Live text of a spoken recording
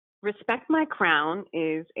Respect My Crown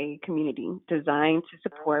is a community designed to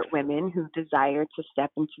support women who desire to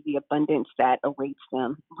step into the abundance that awaits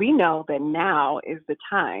them. We know that now is the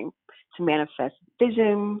time to manifest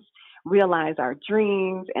visions, realize our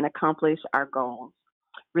dreams, and accomplish our goals.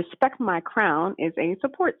 Respect My Crown is a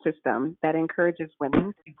support system that encourages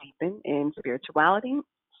women to deepen in spirituality,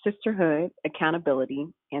 sisterhood, accountability,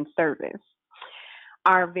 and service.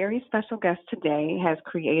 Our very special guest today has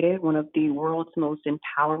created one of the world's most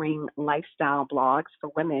empowering lifestyle blogs for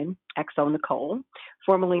women, XO Nicole,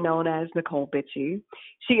 formerly known as Nicole Bitchy.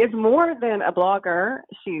 She is more than a blogger.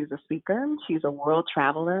 She's a speaker. She's a world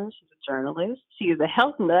traveler. She's a journalist. She is a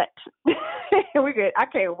health nut. I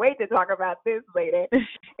can't wait to talk about this later.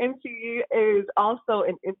 And she is also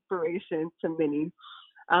an inspiration to many.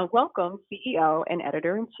 Welcome, CEO and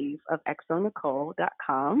editor in chief of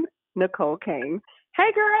XONicole.com, Nicole Kane. Hey,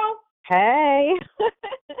 girl. Hey.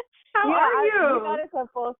 How are you? You know, it's a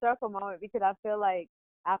full circle moment because I feel like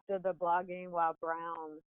after the Blogging While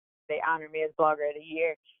Brown, they honored me as Blogger of the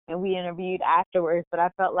Year, and we interviewed afterwards, but I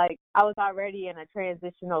felt like I was already in a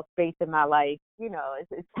transitional space in my life. You know,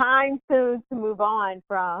 it's time to move on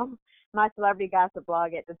from my celebrity gossip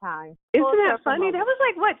blog at the time. Isn't that funny? Moment. That was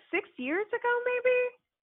like, what, 6 years ago maybe?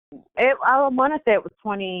 I want to say it was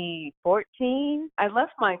 2014. I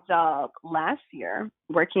left my job last year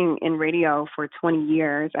working in radio for 20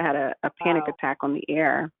 years. I had a panic attack on the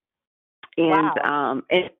air. And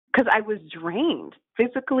because I was drained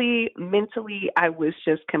physically, mentally, I was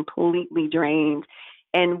just completely drained.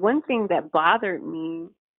 And one thing that bothered me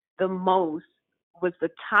the most was the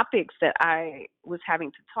topics that I was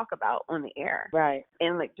having to talk about on the air. Right.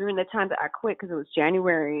 And like during the time that I quit, because it was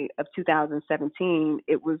January of 2017,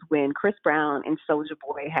 it was when Chris Brown and Soulja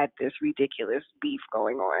Boy had this ridiculous beef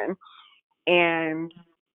going on. And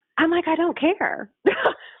I'm like, I don't care.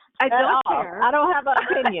 I don't care. I don't have an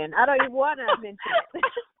opinion. I don't even want to mention it.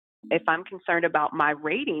 If I'm concerned about my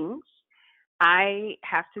ratings, I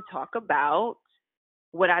have to talk about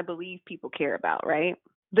what I believe people care about, right?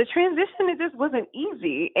 The transition, it just wasn't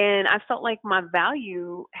easy. And I felt like my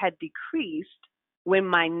value had decreased when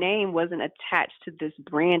my name wasn't attached to this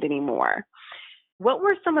brand anymore. What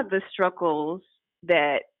were some of the struggles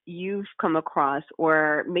that you've come across,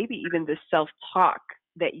 or maybe even the self-talk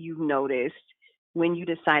that you've noticed when you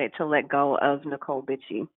decided to let go of Nicole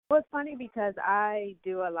Bitchy? Well, it's funny because I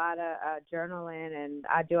do a lot of journaling and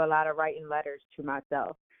I do a lot of writing letters to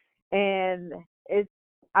myself. And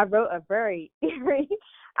I wrote a very eerie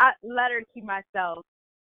letter to myself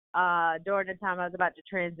during the time I was about to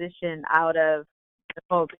transition out of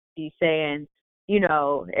Nicole Bitchy, saying, you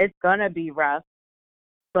know, it's going to be rough,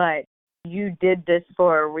 but you did this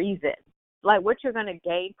for a reason. Like, what you're going to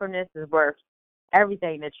gain from this is worth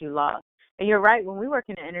everything that you lost. And you're right, when we work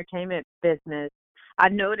in the entertainment business, I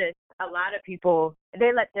noticed a lot of people,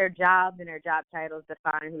 they let their jobs and their job titles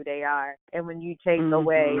define who they are. And when you take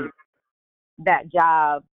away that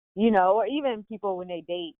job, you know, or even people when they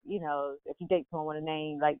date, you know, if you date someone with a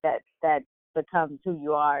name like that becomes who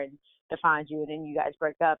you are and defines you, and then you guys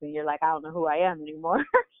break up and you're like, I don't know who I am anymore.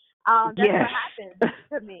 That's what happened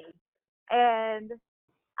to me. And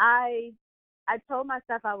I told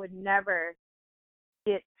myself I would never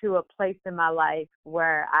get to a place in my life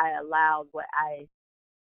where I allowed what I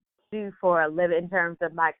do for a living in terms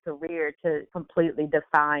of my career to completely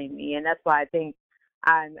define me. And that's why I think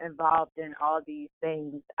I'm involved in all these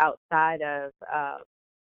things outside of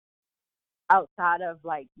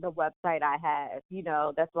like the website I have. You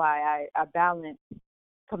know, that's why I balance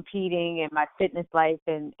competing in my fitness life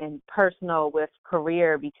and personal with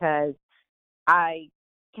career, because I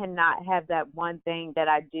cannot have that one thing that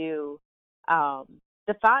I do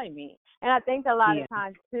define me. And I think a lot of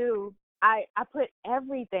times too, I put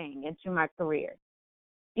everything into my career.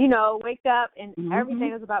 You know, wake up and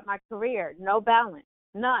everything is about my career. No balance.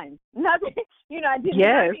 None. Nothing. You know, I did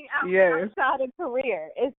nothing outside of career.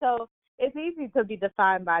 And so it's easy to be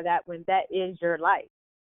defined by that when that is your life.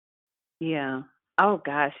 Yeah. Oh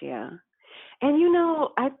gosh, yeah. And you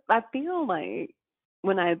know, I feel like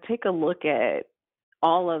when I take a look at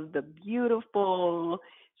all of the beautiful,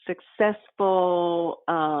 successful,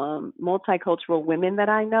 multicultural women that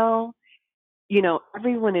I know, you know,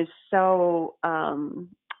 everyone is so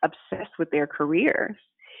obsessed with their careers.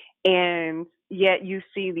 And yet you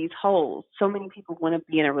see these holes. So many people want to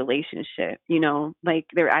be in a relationship, you know, like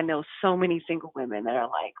I know so many single women that are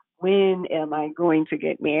like, when am I going to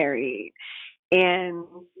get married? And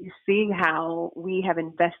you see how we have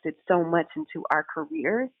invested so much into our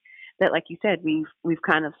careers that, like you said, we've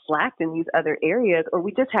kind of slacked in these other areas, or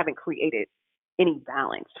we just haven't created any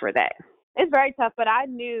balance for that. It's very tough, but I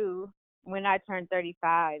knew when I turned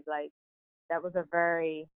 35, like that was a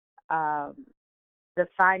very um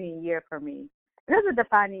defining year for me. It was a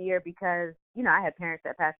defining year because, I had parents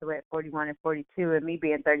that passed away at 41 and 42, and me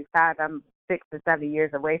being 35, I'm 6 or 7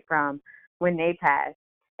 years away from when they passed.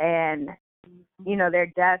 And, their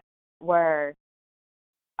deaths were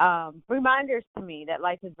reminders to me that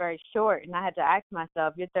life is very short. And I had to ask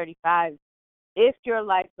myself, you're 35, if your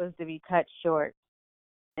life was to be cut short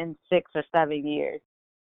in 6 or 7 years,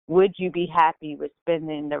 would you be happy with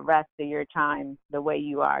spending the rest of your time the way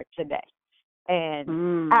you are today?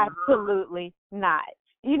 And absolutely not,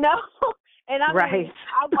 And I right. mean,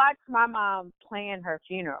 I watched my mom plan her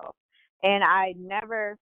funeral, and I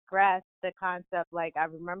never grasped the concept. Like, I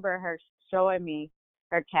remember her showing me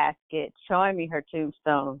her casket, showing me her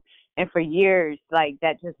tombstone, and for years, like,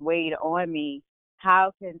 that just weighed on me.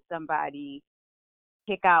 How can somebody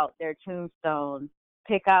pick out their tombstone,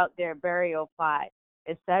 pick out their burial plot,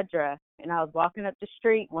 etc.? And I was walking up the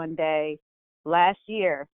street one day last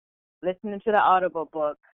year, listening to the Audible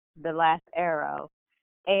book, The Last Arrow,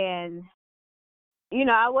 and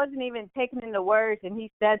I wasn't even taking in the words, and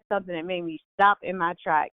he said something that made me stop in my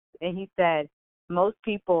tracks. And he said, most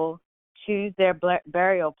people choose their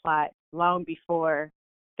burial plot long before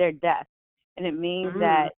their death. And it means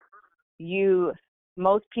that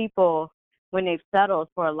most people, when they've settled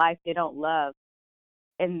for a life they don't love,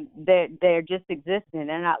 and they're just existing,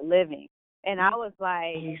 they're not living. And I was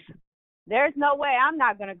like, there's no way I'm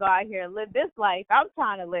not going to go out here and live this life I'm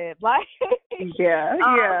trying to live. Like,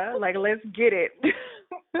 yeah, like, let's get it.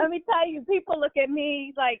 Let me tell you, people look at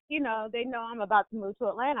me like, they know I'm about to move to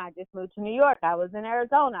Atlanta. I just moved to New York. I was in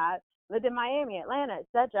Arizona. I lived in Miami, Atlanta,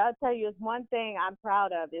 etc. I'll tell you, it's one thing I'm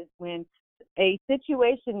proud of is when a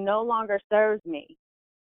situation no longer serves me,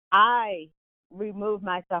 I remove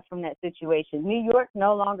myself from that situation. New York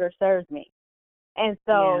no longer serves me. And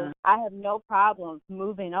so I have no problems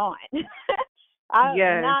moving on. I'm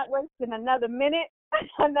not wasting another minute,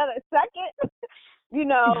 another second,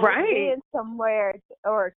 being somewhere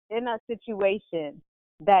or in a situation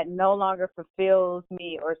that no longer fulfills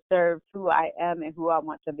me or serves who I am and who I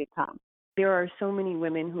want to become. There are so many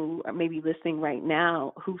women who are maybe listening right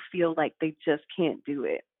now who feel like they just can't do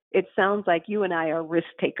it. It sounds like you and I are risk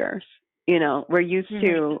takers. We're used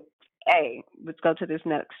to, hey, let's go to this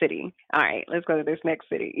next city. All right, let's go to this next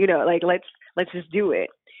city. Like, let's just do it.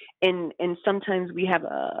 And sometimes we have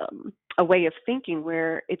a way of thinking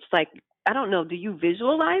where it's like, I don't know, do you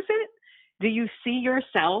visualize it? Do you see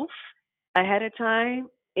yourself ahead of time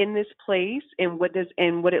in this place and what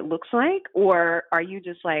it looks like, or are you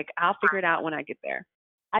just like, I'll figure it out when I get there?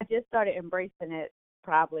 I just started embracing it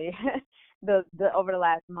probably the over the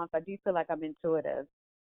last month. I do feel like I'm intuitive,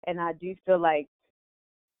 and I do feel like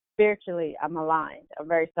spiritually I'm aligned. I'm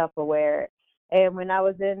very self-aware. And when I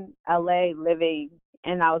was in LA living,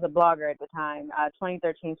 and I was a blogger at the time,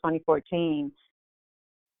 2013, 2014,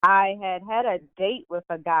 I had a date with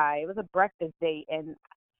a guy. It was a breakfast date, and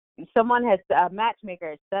a matchmaker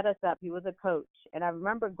had set us up. He was a coach, and I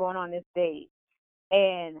remember going on this date,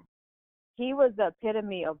 and he was the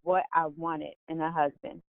epitome of what I wanted in a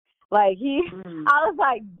husband. Like, I was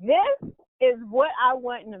like, this is what I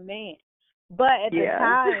want in a man. But at the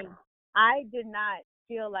time, I did not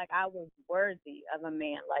feel like I was worthy of a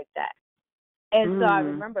man like that. And so I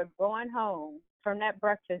remember going home from that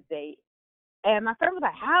breakfast date, and my friend was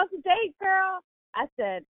like, how's the date, girl? I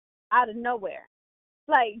said, out of nowhere.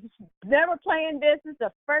 Like, never playing this. This is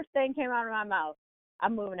the first thing came out of my mouth.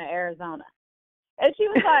 I'm moving to Arizona. And she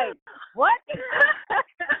was like, what?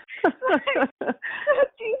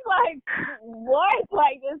 She's like, what?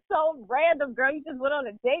 Like, it's so random, girl. You just went on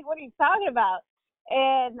a date. What are you talking about?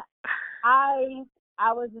 And I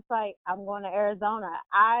was just like, I'm going to Arizona.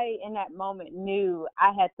 I, in that moment, knew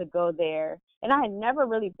I had to go there. And I had never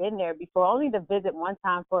really been there before, only to visit one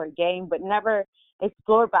time for a game, but never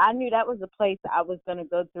explored. But I knew that was the place that I was going to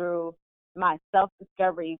go through my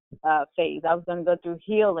self-discovery phase. I was going to go through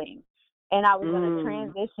healing. And I was going to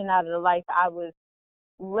transition out of the life I was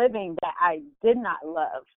living that I did not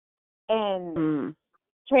love, and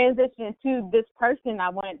transition to this person I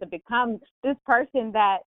wanted to become, this person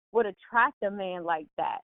that would attract a man like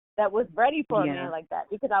that was ready for a man like that,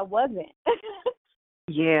 because I wasn't.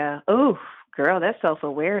 Oh, girl, that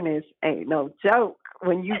self-awareness ain't no joke.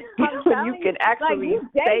 When you can actually you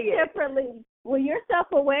date say it differently. When you're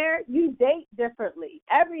self-aware, you date differently.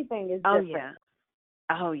 Everything is different.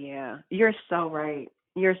 Oh, yeah. You're so right.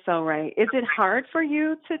 You're so right. Is it hard for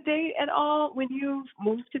you to date at all when you've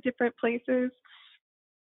moved to different places?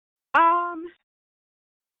 The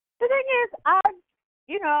thing is, I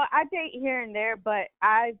date here and there, but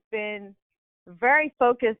I've been very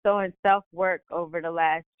focused on self-work over the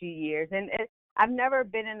last few years. And I've never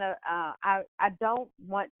been in I don't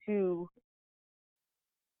want to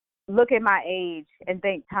look at my age and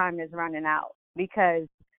think time is running out, because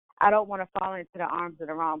I don't want to fall into the arms of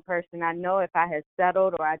the wrong person. I know if I had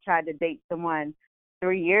settled or I tried to date someone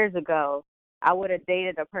 3 years ago, I would have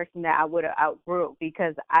dated a person that I would have outgrew,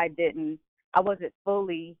 because I wasn't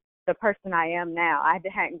fully the person I am now. I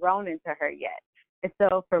hadn't grown into her yet. And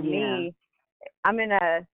so for me, I'm in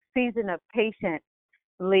a season of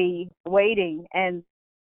patiently waiting and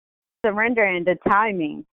surrendering to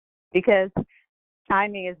timing, because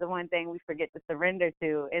timing is the one thing we forget to surrender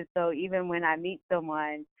to. And so even when I meet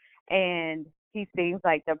someone and he seems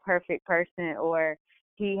like the perfect person, or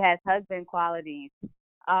he has husband qualities,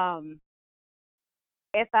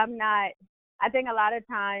 if I'm not, I think a lot of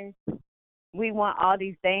times we want all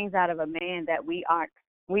these things out of a man that we aren't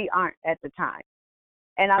at the time.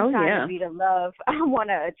 And I'm trying to be the love I want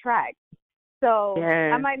to attract. So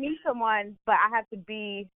I might meet someone, but I have to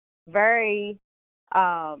be very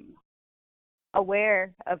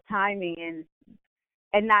aware of timing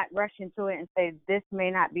and not rush into it and say, this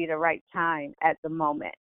may not be the right time at the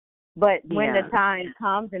moment. But when the time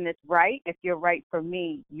comes and it's right, if you're right for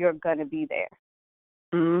me, you're going to be there.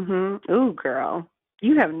 Ooh, girl,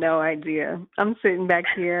 you have no idea. I'm sitting back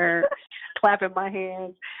here clapping my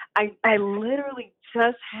hands. I literally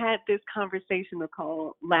just had this conversation,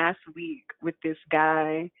 Nicole, last week with this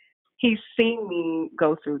guy. He's seen me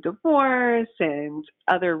go through divorce and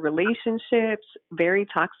other relationships, very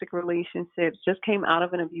toxic relationships, just came out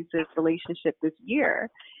of an abusive relationship this year.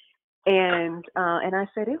 And I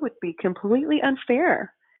said it would be completely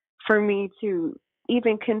unfair for me to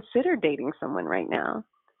even consider dating someone right now,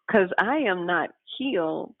 because I am not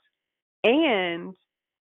healed, and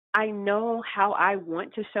I know how I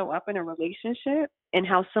want to show up in a relationship and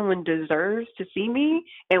how someone deserves to see me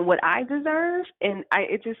and what I deserve, and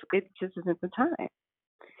it just isn't the time.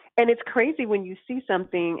 And it's crazy when you see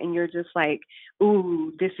something and you're just like,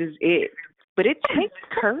 ooh, this is it. But it takes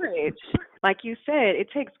courage. Like you said, it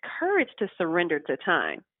takes courage to surrender to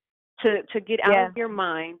time, to get out of your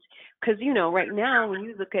mind. Because, right now, when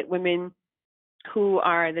you look at women who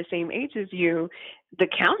are the same age as you, the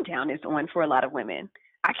countdown is on for a lot of women.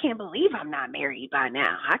 I can't believe I'm not married by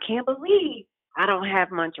now. I can't believe I don't have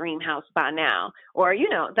my dream house by now. Or,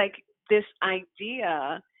 like this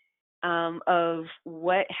idea of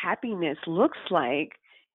what happiness looks like,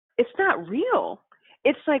 it's not real.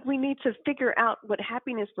 It's like we need to figure out what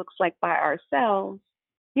happiness looks like by ourselves.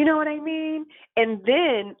 You know what I mean? And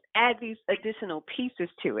then add these additional pieces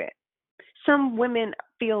to it. Some women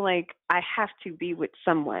feel like I have to be with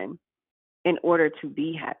someone in order to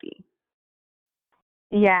be happy.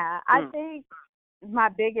 Yeah, I think my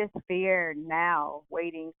biggest fear now,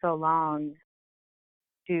 waiting so long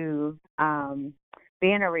to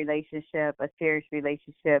be in a relationship, a serious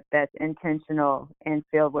relationship that's intentional and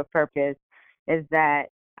filled with purpose, is that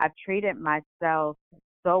I've treated myself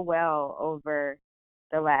so well over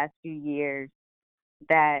the last few years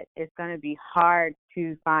that it's going to be hard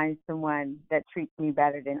to find someone that treats me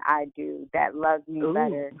better than I do, that loves me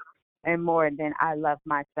better and more than I love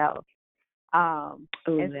myself.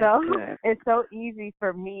 And so it's so easy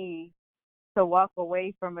for me to walk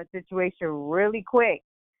away from a situation really quick,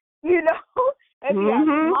 Like, I'm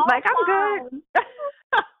good.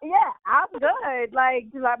 Yeah, I'm good. Like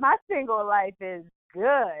my single life is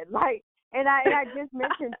good. Like, and I just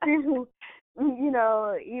mentioned too,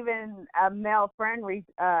 even a male friend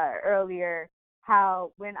earlier,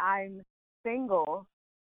 how when I'm single,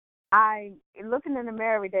 I'm looking in the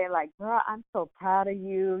mirror every day like, girl, I'm so proud of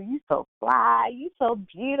you. You so fly. You so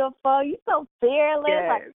beautiful. You so fearless. Yes.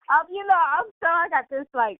 Like, I got this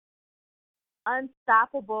like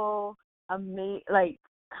unstoppable,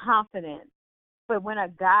 confidence. But when a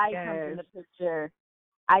guy comes in the picture,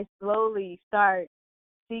 I slowly start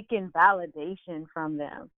seeking validation from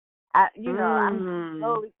them. I'm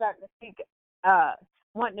slowly starting to seek,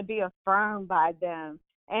 wanting to be affirmed by them.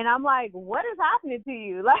 And I'm like, what is happening to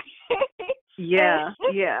you? Like, you don't,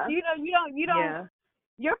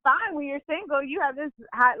 you're fine when you're single. You have this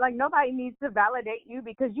high, like, nobody needs to validate you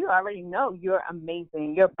because you already know you're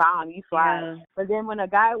amazing. You're bomb. You fly. Yeah. But then when a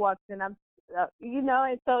guy walks in, and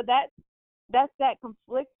so that's that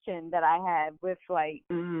confliction that I have with, like,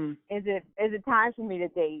 is it time for me to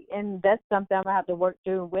date? And that's something I'm gonna have to work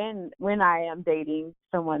through when I am dating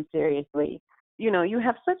someone seriously. You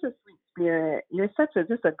have such a sweet spirit. You're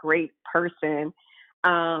just a great person.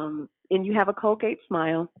 And you have a Colgate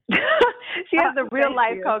smile. She has a real Thank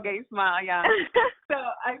life you. Colgate smile, y'all. So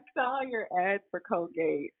I saw your ad for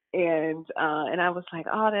Colgate, and I was like,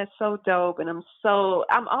 oh, that's so dope. And I'm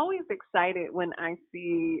always excited when I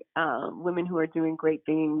see women who are doing great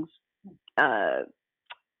things uh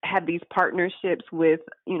have these partnerships with,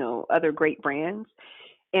 other great brands.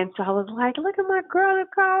 And so I was like, look at my girl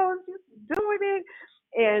Nicole, she's doing it.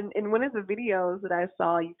 And in one of the videos that I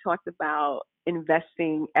saw, you talked about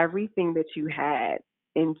investing everything that you had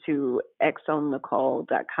into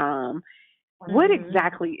exonicole.com. What Mhm.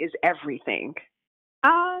 exactly is everything?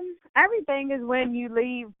 Everything is when you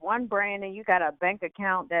leave one brand and you got a bank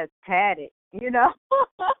account that's padded, you know.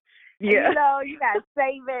 And Yeah. you got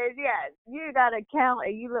savings, yes. You got an account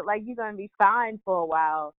and you look like you're gonna be fine for a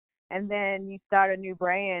while. And then you start a new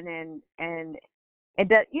brand and it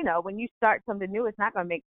does, when you start something new, it's not gonna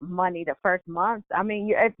make money the first month. I mean,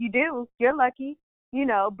 if you do, you're lucky,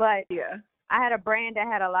 but Yeah. I had a brand that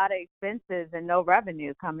had a lot of expenses and no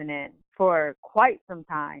revenue coming in for quite some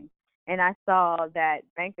time. And I saw that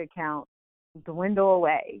bank account dwindle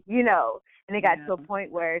away, and it got Yeah. to a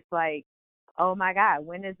point where it's like, oh my God,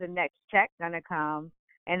 when is the next check going to come?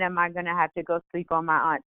 And am I going to have to go sleep on my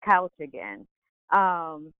aunt's couch again?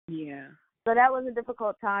 Um, Yeah. so that was a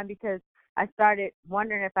difficult time because I started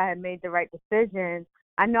wondering if I had made the right decision.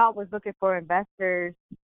 I know I was looking for investors,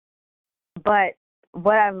 but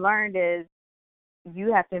what I've learned is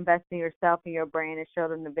you have to invest in yourself and your brand and show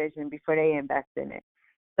them the vision before they invest in it.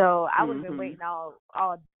 So I would have been Mhm. waiting all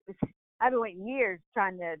I've been waiting years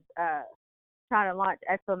trying to launch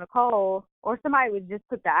Exo Nicole, or somebody would just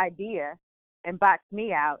put the idea and box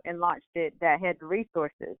me out and launched it that had the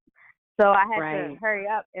resources. So I had to Right. hurry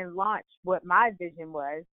up and launch what my vision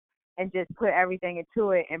was and just put everything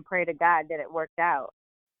into it and pray to God that it worked out.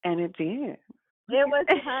 And it did. It was,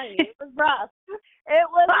 honey, it was rough. It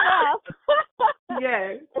was rough.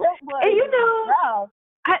 Yes. It And was rough.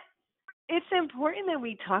 I it's important that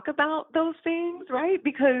we talk about those things, right?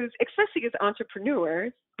 Because especially as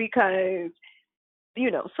entrepreneurs, because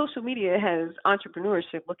social media has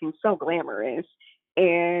entrepreneurship looking so glamorous.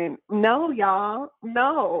 And no, y'all,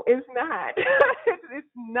 no, it's not. It's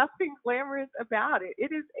nothing glamorous about it.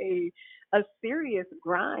 It is a serious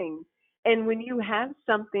grind. And when you have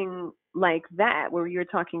something like that, where you're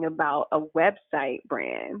talking about a website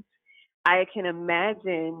brand, I can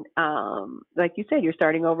imagine, like you said, you're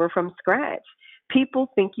starting over from scratch.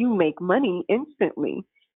 People think you make money instantly.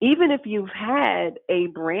 Even if you've had a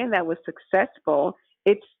brand that was successful,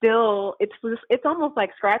 it's almost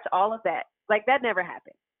like scratch all of that. Like that never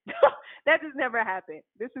happened. That just never happened.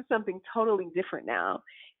 This is something totally different now,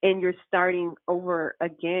 and you're starting over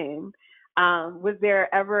again. Was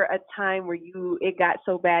there ever a time where it got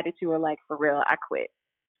so bad that you were like, for real, I quit.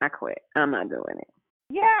 I quit. I'm not doing it.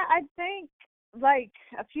 Yeah, I think like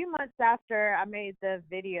a few months after I made the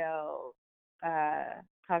video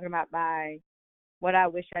talking about my what I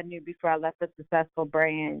wish I knew before I left a successful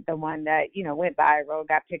brand, the one that, went viral,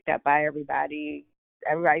 got picked up by everybody.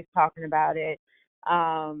 Everybody's talking about it.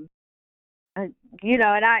 Um and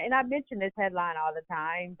I mention this headline all the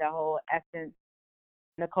time, the whole Essence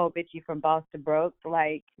Nicole Bitchie from Boss to Broke.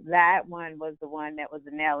 Like that one was the one that was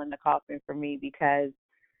a nail in the coffin for me because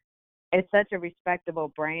it's such a respectable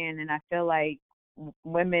brand, and I feel like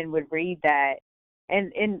women would read that.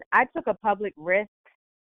 And I took a public risk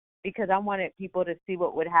because I wanted people to see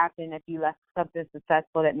what would happen if you left something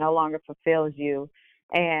successful that no longer fulfills you,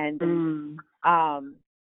 and Mm. um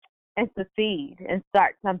and succeed and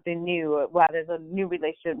start something new while there's a new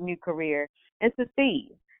relationship, new career, and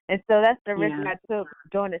succeed. And so that's the risk Yeah. I took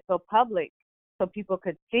doing it so public so people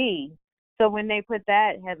could see. So when they put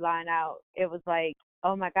that headline out, it was like,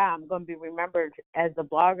 oh my God, I'm going to be remembered as the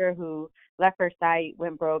blogger who left her site,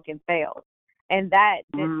 went broke, and failed. And that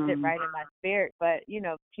didn't sit Mm. right in my spirit. But,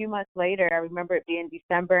 a few months later, I remember it being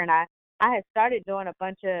December, and I had started doing a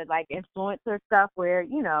bunch of like influencer stuff where,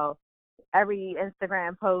 every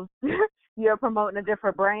Instagram post you're promoting a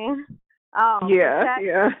different brand. For Yeah. check,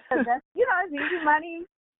 Yeah. because that's it's easy money.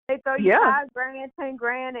 They throw you Yeah. $5,000,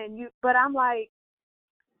 $10,000, and you. But I'm like,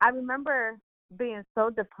 I remember being so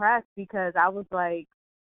depressed because I was like,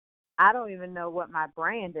 I don't even know what my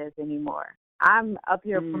brand is anymore. I'm up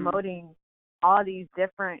here Mm. promoting all these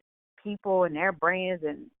different people and their brands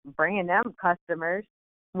and bringing them customers,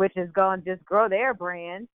 which is going to just grow their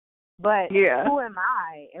brand. But Yeah. who am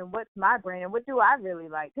I and what's my brand and what do I really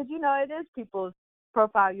like? Because, it is people's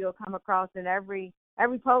profile you'll come across, and every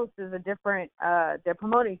post is a different, they're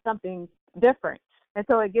promoting something different. And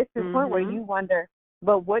so it gets to the point where Mhm. you wonder,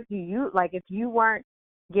 but what do you like? If you weren't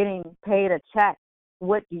getting paid a check,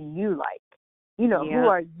 what do you like? Who Yeah.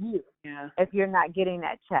 are you Yeah. if you're not getting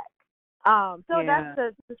that check? So Yeah.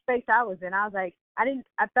 that's the space I was in. I was like,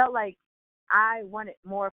 I felt like I wanted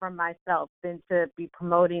more from myself than to be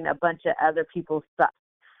promoting a bunch of other people's stuff.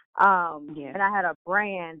 Yeah. And I had a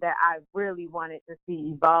brand that I really wanted to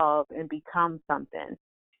see evolve and become something.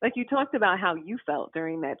 Like you talked about how you felt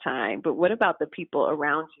during that time, but what about the people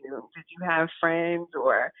around you? Did you have friends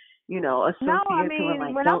or, No, I associates who were mean,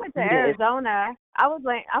 like, when I don't went to do this? Arizona, I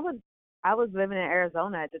was living in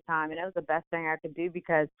Arizona at the time, and it was the best thing I could do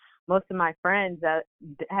because most of my friends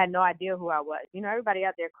had no idea who I was. You know, everybody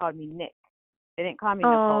out there called me Nick. They didn't call me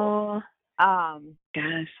Nicole. Oh, Um,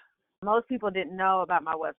 gosh. Most people didn't know about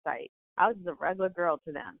my website. I was just a regular girl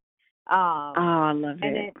to them. Oh, Um, I love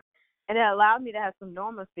and it. it allowed me to have some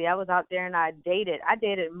normalcy. I was out there and I dated. I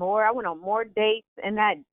dated more. I went on more dates in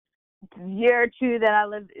that year or two that I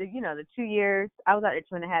lived. You know, the 2 years I was out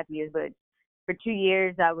there 2.5 years, but for 2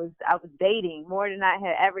 years I was dating more than I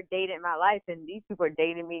had ever dated in my life, and these people are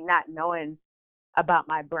dating me not knowing about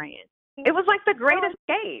my brand. It was like the great So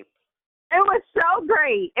escape. it was so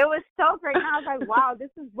great. It was so great. And I was like, wow,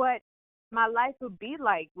 this is what my life would be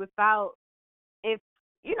like without, if,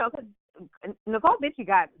 because Nicole Bitchy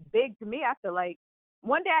got big to me. I feel like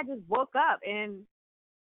one day I just woke up and,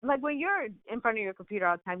 like, when you're in front of your computer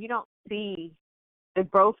all the time, you don't see the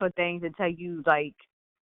growth of things until you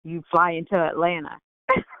fly into Atlanta.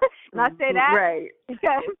 And I say that Right.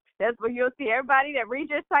 because that's where you'll see everybody that reads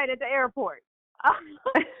your site at the airport.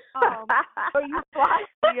 So you fly.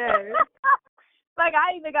 Yes. Like,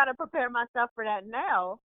 I even got to prepare myself for that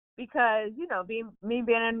now because, being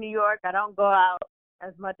in New York, I don't go out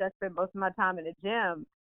as much. I spend most of my time in the gym.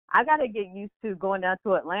 I got to get used to going down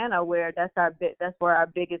to Atlanta, where that's where our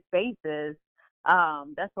biggest base is.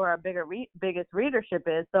 That's where our biggest readership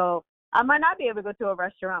is. So I might not be able to go to a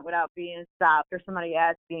restaurant without being stopped or somebody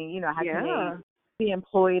asking, how can Yeah. they be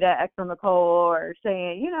employed at Exo Nicole, or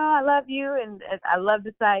saying, I love you and I love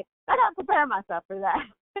the site. I got to prepare myself for that.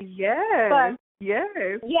 Yes. But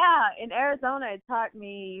Yes. yeah, in Arizona, it taught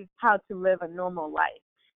me how to live a normal life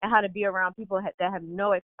and how to be around people that have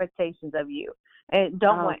no expectations of you and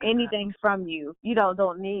don't Oh, want God. anything from you. You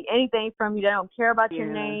don't need anything from you. They don't care about your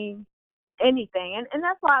Yeah. name, anything. And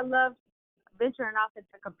that's why I love venturing off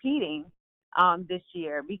into competing this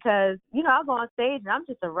year because, I'll go on stage and I'm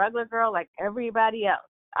just a regular girl like everybody else.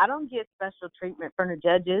 I don't get special treatment from the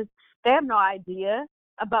judges. They have no idea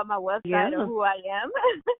about my website or Yeah. who I am.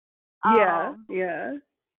 Yeah. Yeah.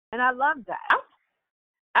 And I love that.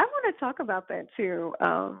 I want to talk about that too.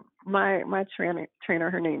 My trainer,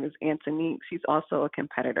 her name is Antonique. She's also a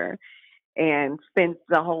competitor and spends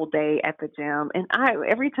the whole day at the gym. And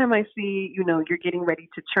every time I see, you're getting ready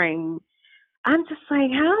to train, I'm just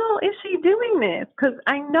like, how is she doing this? Because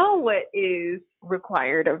I know what is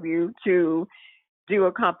required of you to do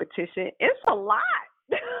a competition. It's a lot.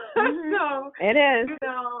 Mm-hmm. So, It is.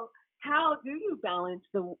 how do you balance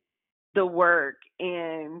the work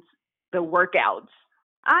and the workouts?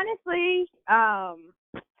 Honestly,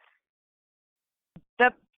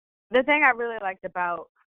 the the thing I really liked about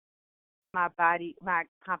my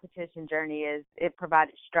competition journey is it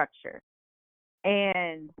provided structure.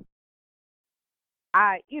 And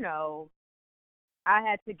I, I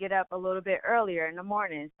had to get up a little bit earlier in the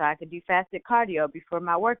morning so I could do fasted cardio before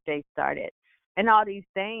my workday started and all these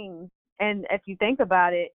things. And if you think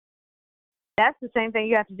about it, that's the same thing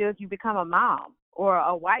you have to do if you become a mom or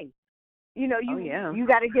a wife. Oh yeah.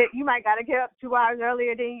 You might gotta get up 2 hours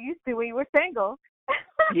earlier than you used to when you were single.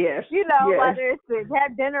 Yes. Yes. Whether it's to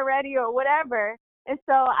have dinner ready or whatever. And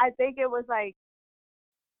so I think it was like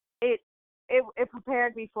it it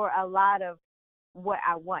prepared me for a lot of what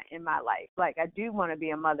I want in my life. Like, I do want to be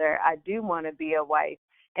a mother, I do want to be a wife,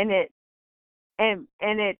 and it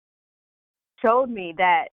showed me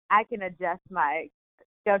that I can adjust my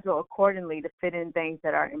schedule accordingly to fit in things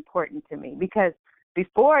that are important to me. Because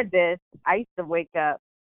before this, I used to wake up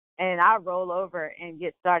and I roll over and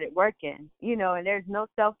get started working, and there's no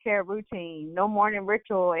self-care routine, no morning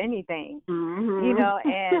ritual, anything,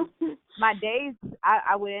 and my days,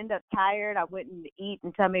 I would end up tired. I wouldn't eat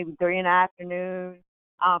until maybe 3 in the afternoon.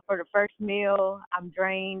 For the first meal, I'm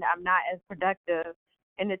drained. I'm not as productive.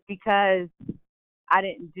 And it's because I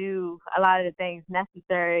didn't do a lot of the things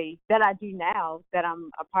necessary that I do now that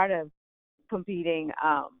I'm a part of competing,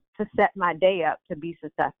 to set my day up to be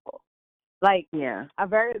successful. Like, Yeah. a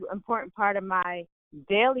very important part of my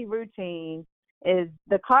daily routine is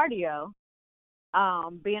the cardio,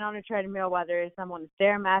 being on a treadmill, whether it's I'm on the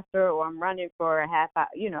Stairmaster or I'm running for a half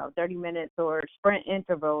hour, 30 minutes or sprint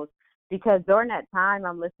intervals, because during that time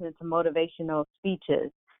I'm listening to motivational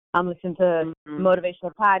speeches. I'm listening to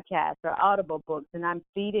motivational podcasts or audible books, and I'm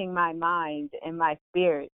feeding my mind and my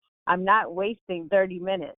spirit. I'm not wasting 30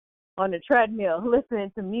 minutes on the treadmill listening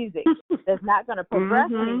to music that's not going to progress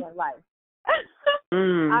me in life.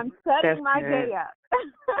 I'm setting my day up.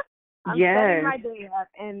 I'm setting my day up,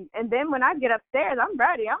 and then when I get upstairs, I'm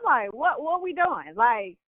ready. I'm like, what are we doing?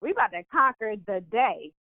 Like, we about to conquer the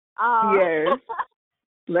day. Yes.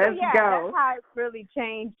 Let's go. That's how it really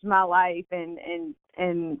changed my life and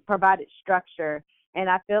provided structure. And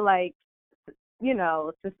I feel like, you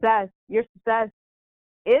know, your success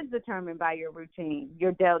is determined by your routine,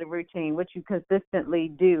 your daily routine, which you consistently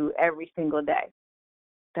do every single day.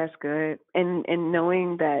 That's good. And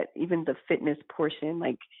knowing that even the fitness portion,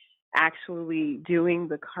 like actually doing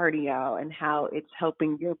the cardio and how it's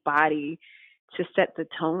helping your body to set the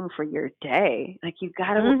tone for your day. Like you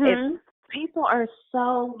gotta, if people are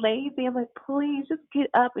so lazy, I'm like, please just get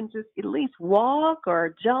up and just at least walk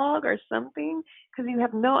or jog or something, because you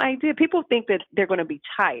have no idea. People think that they're going to be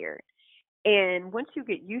tired. And once you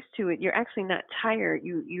get used to it, you're actually not tired.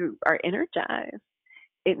 You are energized.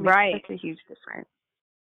 It makes such a huge difference.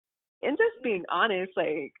 And just being honest,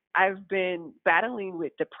 like I've been battling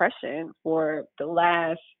with depression for the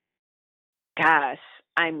last,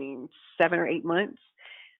 7 or 8 months.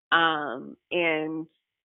 And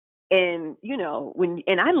you know,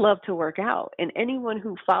 and I love to work out, and anyone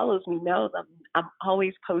who follows me knows I'm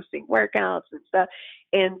always posting workouts and stuff.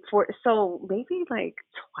 And so maybe like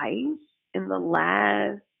twice in the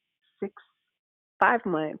last 5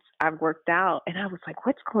 months I've worked out, and I was like,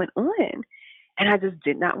 what's going on? And I just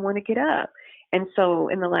did not want to get up. And so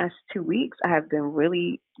in the last 2 weeks I have been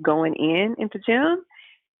really going into gym,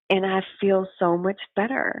 and I feel so much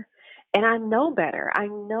better. And I know better. I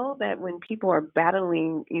know that when people are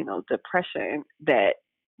battling, you know, depression, that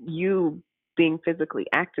you being physically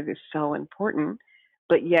active is so important.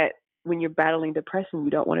 But yet, when you're battling depression, you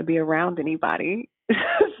don't want to be around anybody.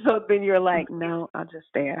 So then you're like, no, I'll just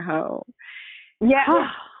stay at home. Yeah.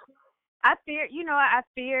 I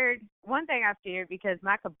feared one thing because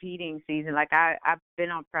my competing season, like I've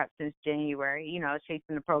been on prep since January, you know,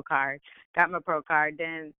 chasing the pro card, got my pro card,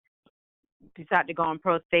 then decided to go on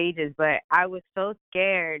pro stages, but I was so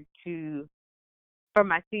scared for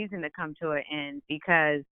my season to come to an end,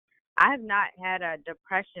 because I have not had a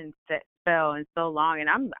depression spell in so long,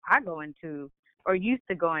 and I go into, or used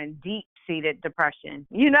to go in, deep seated depression,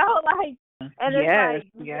 you know, like, and it's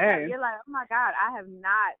you're like, oh my God, I have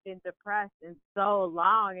not been depressed in so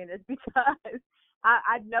long, and it's because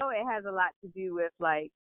I know it has a lot to do with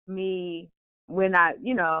like me when I,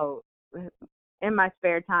 you know, in my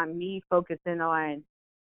spare time, me focusing on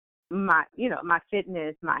my, you know, my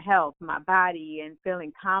fitness, my health, my body, and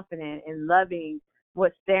feeling confident and loving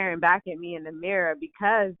what's staring back at me in the mirror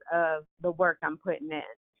because of the work I'm putting in.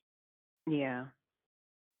 Yeah,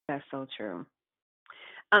 that's so true.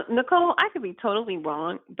 Nicole, I could be totally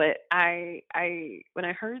wrong, but I when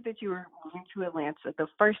I heard that you were moving to Atlanta, the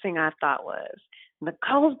first thing I thought was,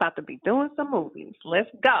 Nicole's about to be doing some movies. Let's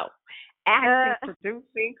go. Acting,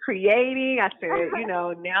 producing, creating. I said, you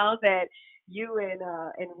know, now that you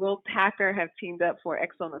and Will Packer have teamed up for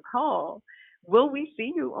XO Nicole, will we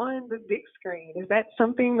see you on the big screen? Is that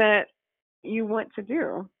something that you want to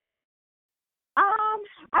do?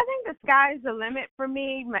 I think the sky's the limit for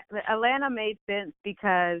me. Atlanta made sense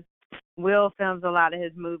because Will films a lot of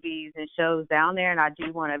his movies and shows down there, and I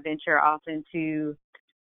do want to venture off into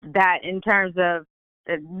that in terms of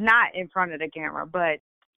not in front of the camera, but,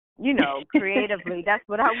 you know, creatively. That's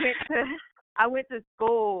what I went to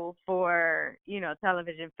school for, you know,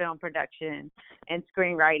 television, film production, and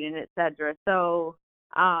screenwriting, etc. So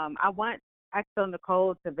I want XO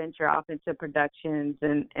Nicole to venture off into productions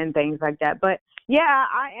and things like that. But yeah,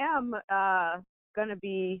 I am going to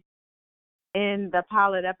be in the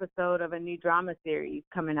pilot episode of a new drama series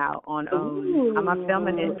coming out on OWN.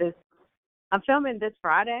 I'm filming this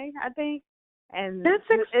Friday, I think. And that's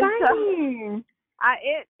exciting.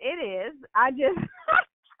 It is. I just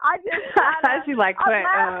she's like, I'm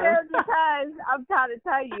laughing because I'm trying to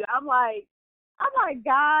tell you, I'm like,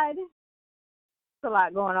 God, there's a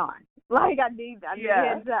lot going on. Like I need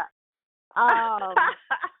heads up.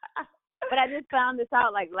 But I just found this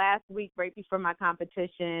out like last week, right before my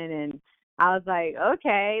competition, and I was like,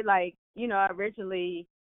 okay, like, you know, originally,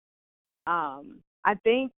 I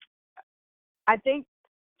think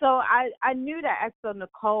so. I knew that XO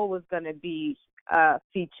Nicole was gonna be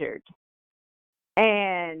featured,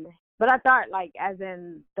 but I thought like as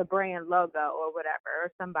in the brand logo or whatever,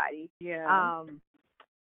 or somebody. Yeah.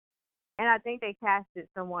 And I think they casted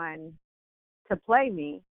someone to play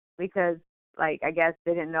me because, like, I guess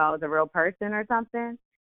they didn't know I was a real person or something.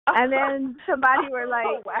 And then somebody were like,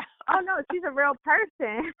 oh no, she's a real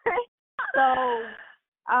person. So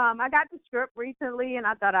I got the script recently, and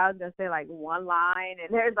I thought I was gonna say like one line, and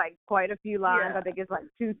there's like quite a few lines. Yeah. I think it's like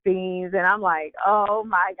 2 scenes, and I'm like, oh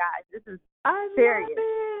my gosh, this is I serious. love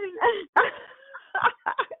it.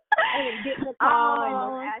 And then getting a call and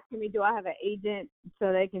they're asking me, do I have an agent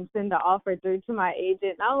so they can send the offer through to my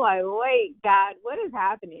agent? And I'm like, wait, God, what is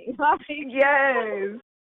happening? Like, Yes.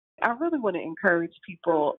 I really want to encourage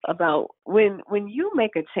people about when you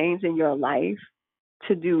make a change in your life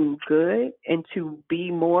to do good and to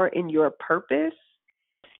be more in your purpose,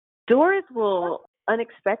 doors will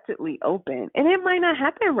unexpectedly open. And it might not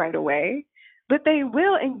happen right away, but they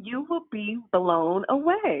will, and you will be blown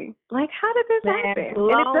away. Like, how did this happen?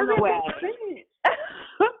 blown And it doesn't away. make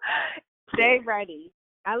sense. Stay ready.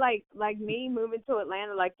 I like me moving to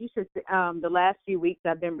Atlanta. Like you said, the last few weeks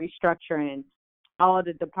I've been restructuring all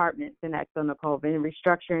the departments in Exo Nicole. I've been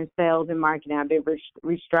restructuring sales and marketing. I've been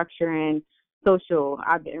restructuring social.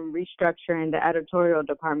 I've been restructuring the editorial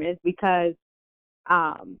department. It's because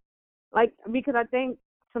I think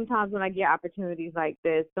sometimes when I get opportunities like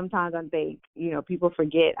this, sometimes I think, people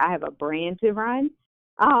forget I have a brand to run.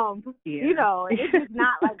 It's just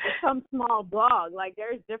not like some small blog. Like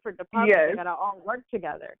there's different departments that gotta all work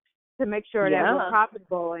together to make sure that we're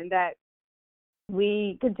profitable and that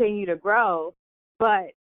we continue to grow.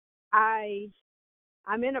 But I'm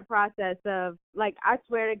in a process of, like, I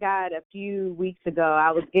swear to God, a few weeks ago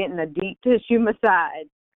I was getting a deep tissue massage,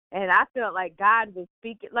 and I felt like God was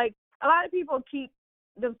speaking. Like, a lot of people keep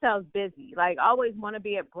themselves busy, like always want to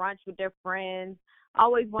be at brunch with their friends,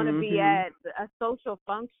 always want to be at a social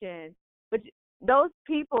function, but those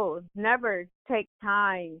people never take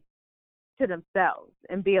time to themselves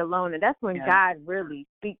and be alone. And that's when God really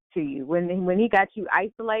speaks to you, when he got you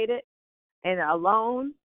isolated and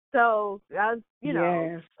alone. So I was,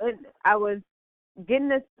 I was getting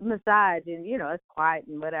this massage, and it's quiet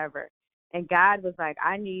and whatever, and God was like,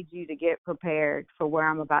 I need you to get prepared for where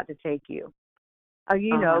I'm about to take you.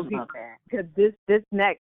 Because this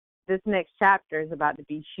next chapter is about to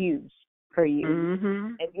be huge for you,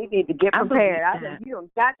 and you need to get prepared. I said, you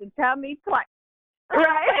don't got to tell me twice,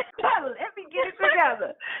 right? Let me get it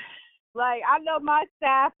together. Like, I know my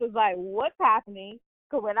staff was like, what's happening?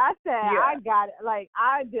 Because when I said I got it, like,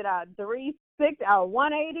 I did a 360 or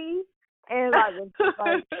 180, and I'm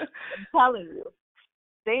telling you,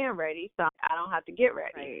 staying ready, so I don't have to get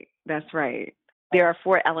ready. Right. That's right. There are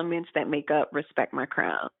 4 elements that make up Respect My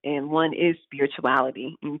Crown, and one is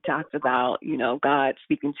spirituality. You talked about, God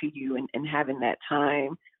speaking to you and having that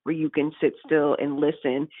time where you can sit still and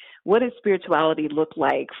listen. What does spirituality look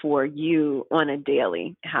like for you on a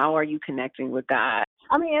daily? How are you connecting with God?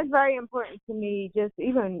 I mean, it's very important to me, just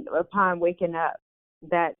even upon waking up,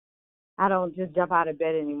 that I don't just jump out of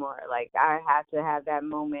bed anymore. Like, I have to have that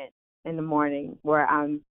moment in the morning where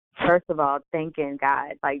I'm, first of all, thanking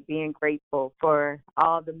God, like being grateful for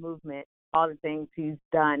all the movement, all the things he's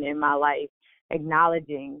done in my life,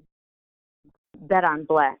 acknowledging that I'm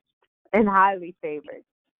blessed and highly favored.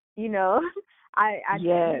 And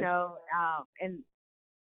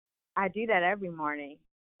I do that every morning.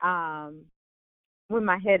 When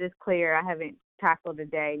my head is clear, I haven't tackled the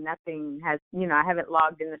day. Nothing has, I haven't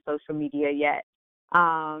logged into social media yet.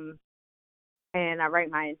 And I write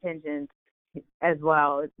my intentions as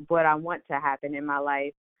well, what I want to happen in my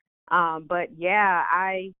life. But yeah,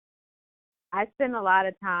 I spend a lot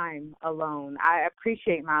of time alone. I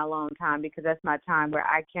appreciate my alone time because that's my time where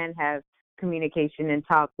I can have communication and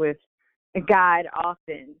talk with God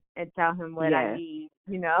often and tell him what I need,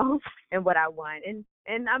 and what I want.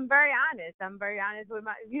 And I'm very honest. I'm very honest with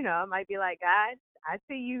my, I might be like, God, I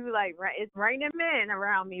see you, like, it's raining men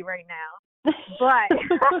around me right now, but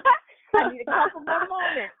I need a couple more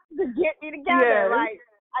moments to get me together. Yes. Like,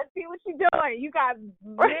 I see what you're doing. You got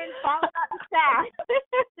men falling out the sky.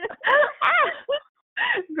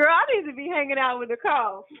 Girl, I need to be hanging out with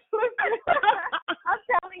Nicole. I'm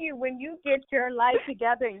telling you, when you get your life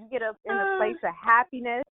together and you get up in a place of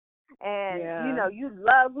happiness and, you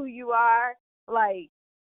love who you are, like,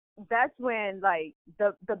 that's when, like,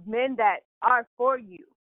 the men that are for you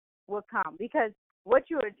will come, because what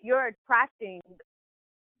you're attracting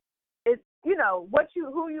is,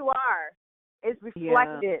 who you are is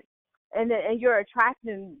reflected, and you're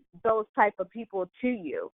attracting those type of people to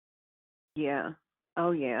you. Yeah.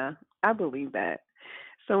 Oh, yeah. I believe that.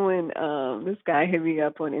 So when this guy hit me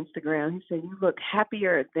up on Instagram, he said, you look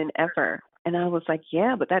happier than ever. And I was like,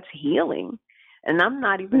 yeah, but that's healing. And I'm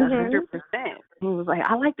not even 100%. He was like,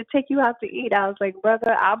 I like to take you out to eat. I was like,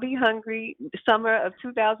 brother, I'll be hungry summer of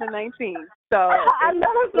 2019. So I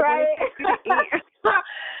know, right?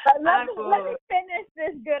 But let me finish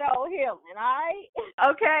this good old healing, all right?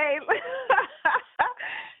 Okay.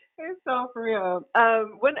 So for real.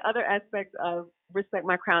 One other aspect of Respect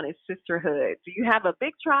My Crown is sisterhood. Do you have a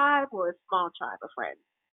big tribe or a small tribe of friends?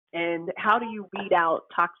 And how do you weed out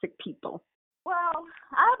toxic people? Well,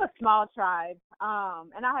 I have a small tribe,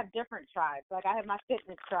 and I have different tribes. Like I have my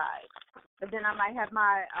fitness tribe, but then I might have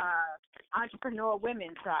my entrepreneur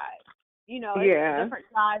women tribe. It's Yeah. different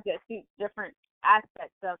tribes that suit different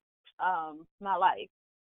aspects of my life.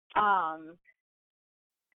 Um,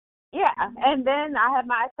 yeah, and then I have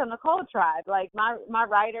my Exo Nicole tribe, like my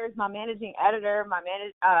writers, my managing editor,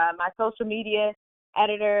 my social media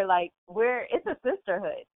editor. Like it's a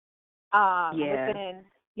sisterhood. Yeah. Within,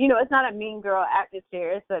 it's not a mean girl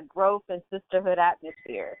atmosphere. It's a growth and sisterhood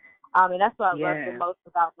atmosphere. And that's what I love the Yeah. most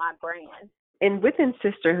about my brand. And within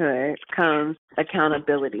sisterhood comes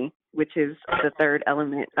accountability, which is the third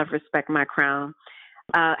element of Respect My Crown.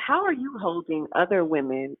 How are you holding other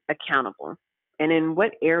women accountable? And in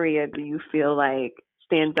what area do you feel like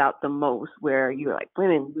stands out the most where you're like,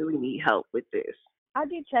 women really need help with this? I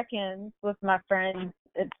do check-ins with my friends,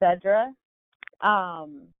 etc.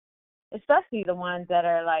 Um, Especially the ones that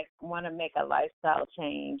are like want to make a lifestyle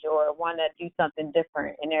change or want to do something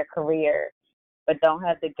different in their career, but don't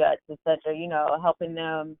have the guts, etc. Helping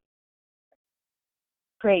them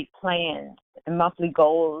create plans and monthly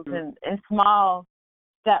goals and small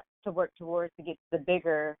steps to work towards to get to the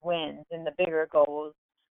bigger wins and the bigger goals.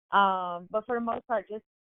 But for the most part, just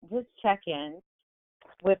check in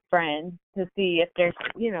with friends to see if they're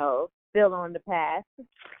still on the path.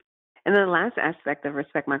 And then the last aspect of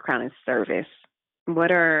Respect My Crown is service.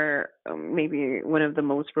 What are maybe one of the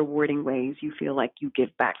most rewarding ways you feel like you give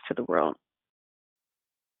back to the world?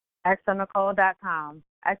 ExoNicole.com,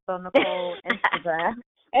 ExoNicole Instagram.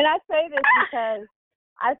 And I say this because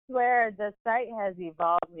I swear the site has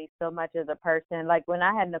evolved me so much as a person. Like when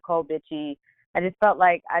I had Nicole Bitchy, I just felt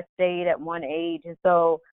like I stayed at one age. And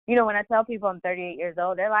so, when I tell people I'm 38 years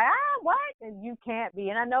old, they're like, what? And you can't be.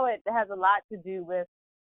 And I know it has a lot to do with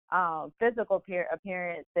physical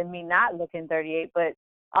appearance and me not looking 38, but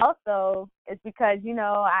also it's because,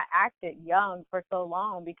 I acted young for so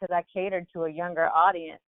long because I catered to a younger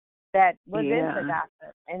audience that was into Yeah.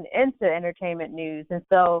 gossip and into entertainment news. And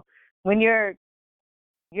so when your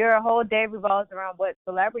whole day revolves around what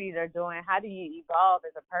celebrities are doing, how do you evolve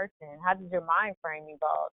as a person? How does your mind frame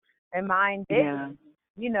evolve? And mine Yeah. didn't,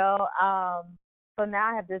 so now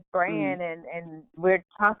I have this Mm. brand and we're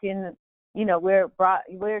talking,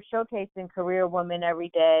 we're showcasing career women every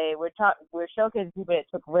day. We're showcasing people that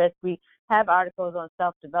took risks. We have articles on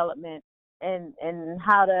self-development and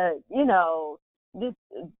how to, just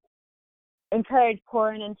encourage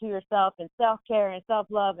pouring into yourself and self-care and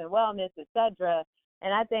self-love and wellness, etc.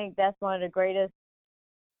 And I think that's one of the greatest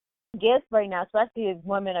gifts right now, especially as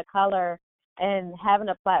women of color, and having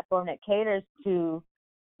a platform that caters to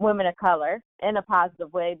women of color in a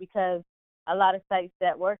positive way, because a lot of sites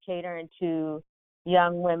that were catering to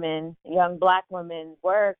young women, young Black women,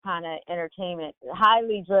 were kind of entertainment,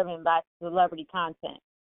 highly driven by celebrity content,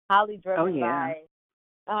 highly Oh, driven yeah. by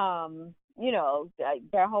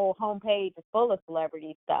their whole homepage is full of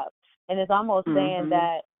celebrity stuff. And it's almost saying Hmm.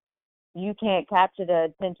 that you can't capture the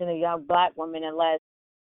attention of young Black women unless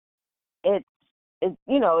it's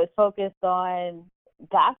it's focused on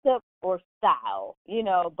gossip or style,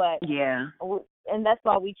 but Yeah. and that's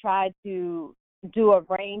why we try to do a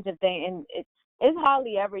range of things. And it's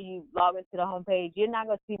hardly ever you log into the homepage, you're not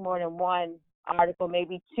going to see more than one article,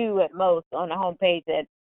 maybe two at most, on the homepage that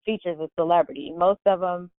features a celebrity. Most of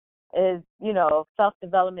them is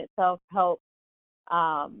self-development, self-help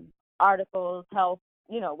articles, health,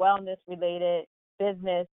 wellness related,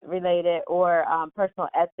 business related, or personal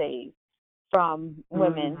essays from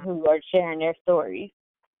women Mm. who are sharing their stories.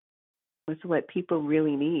 It's what people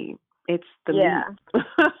really need. It's the Yeah.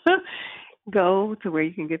 meat. Go to where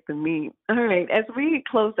you can get the meat. All right. As we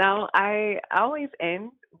close out, I always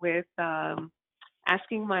end with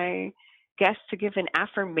asking my guests to give an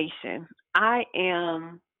affirmation. I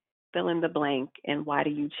am fill in the blank, and why do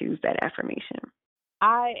you choose that affirmation?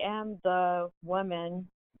 I am the woman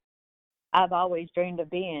I've always dreamed of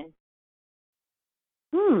being.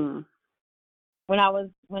 Hmm. When I was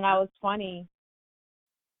 20,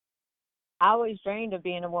 I always dreamed of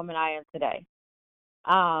being the woman I am today.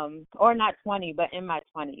 Or not 20, but in my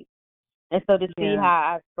 20s. And so to see Yeah.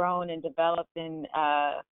 how I've grown and developed and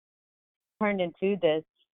turned into this,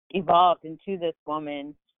 evolved into this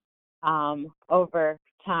woman over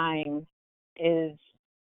time is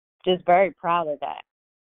just very proud of that.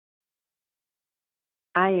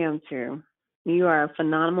 I am too. You are a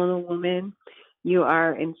phenomenal woman. You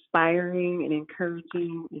are inspiring and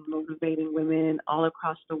encouraging and motivating women all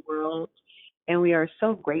across the world. And we are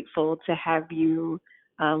so grateful to have you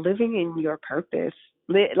living in your purpose.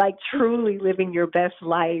 Like truly living your best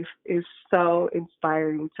life is so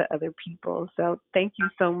inspiring to other people. So thank you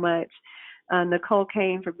so much, Nicole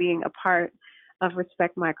Kane, for being a part of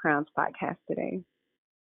Respect My Crowns podcast today.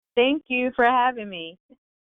 Thank you for having me.